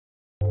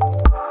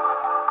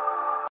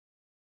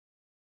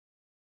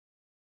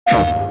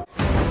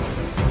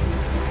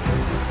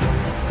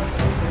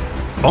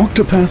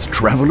Octopath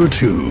Traveler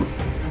 2.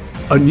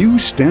 A new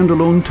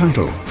standalone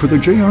title for the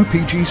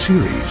JRPG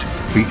series,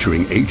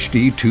 featuring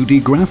HD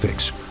 2D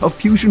graphics, a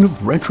fusion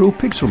of retro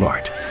pixel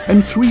art,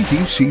 and 3D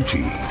CG.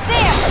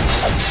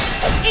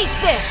 There! Eat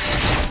this!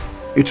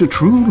 It's a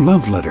true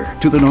love letter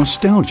to the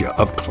nostalgia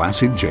of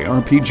classic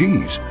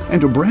JRPGs,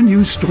 and a brand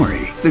new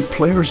story that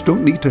players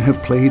don't need to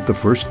have played the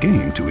first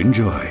game to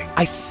enjoy.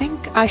 I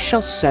think I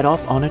shall set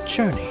off on a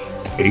journey.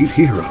 8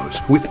 heroes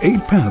with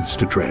 8 paths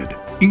to tread,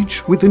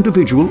 each with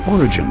individual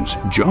origins,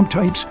 job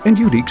types, and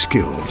unique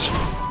skills.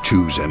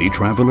 Choose any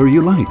traveler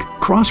you like,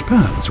 cross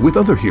paths with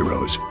other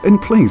heroes,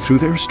 and play through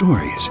their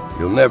stories.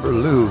 You'll never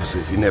lose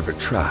if you never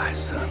try,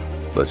 son.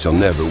 But you'll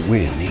never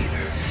win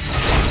either.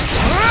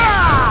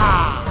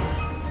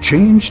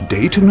 Change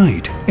day to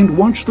night and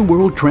watch the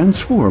world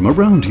transform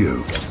around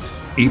you.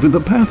 Even the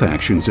path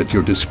actions at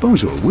your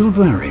disposal will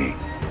vary.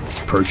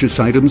 Purchase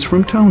items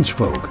from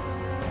townsfolk,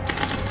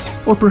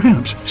 or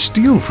perhaps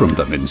steal from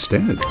them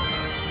instead.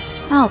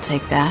 I'll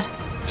take that.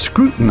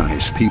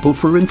 Scrutinize people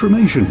for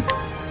information.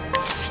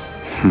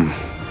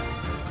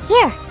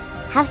 Here,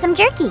 have some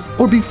jerky.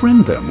 Or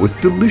befriend them with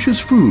delicious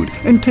food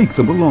and take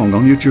them along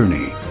on your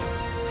journey.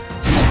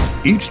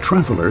 Each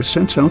traveler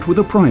sets out with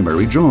a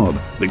primary job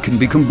that can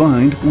be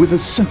combined with a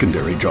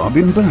secondary job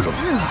in battle.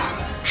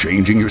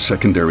 Changing your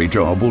secondary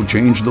job will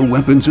change the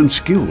weapons and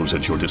skills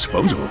at your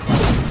disposal.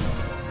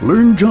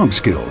 Learn job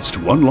skills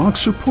to unlock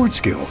support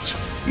skills.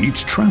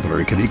 Each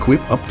traveler can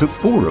equip up to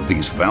 4 of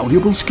these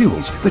valuable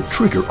skills that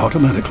trigger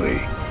automatically.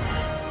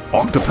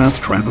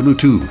 Octopath Traveler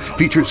 2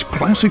 features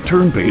classic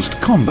turn-based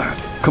combat,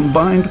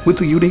 combined with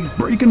the unique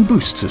break and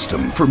boost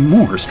system for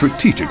more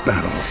strategic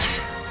battles.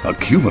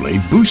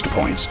 Accumulate boost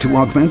points to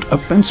augment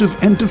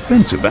offensive and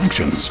defensive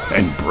actions,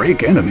 and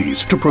break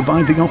enemies to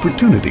provide the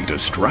opportunity to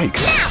strike.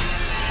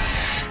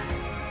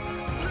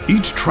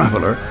 Each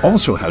traveler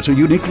also has a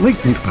unique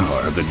latent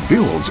power that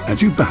builds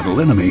as you battle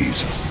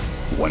enemies.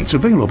 Once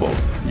available,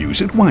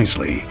 use it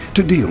wisely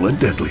to deal a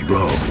deadly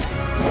blow.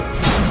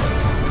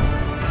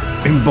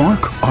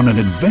 Embark on an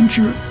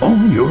adventure all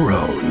your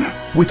own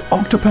with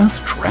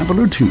Octopath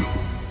Traveler 2.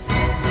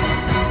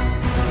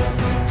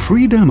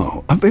 Free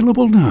demo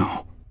available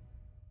now.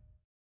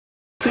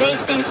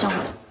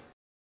 PlayStation.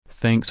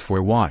 Thanks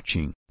for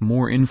watching.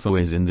 More info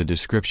is in the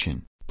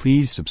description.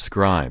 Please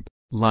subscribe,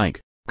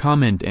 like,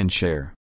 comment and share.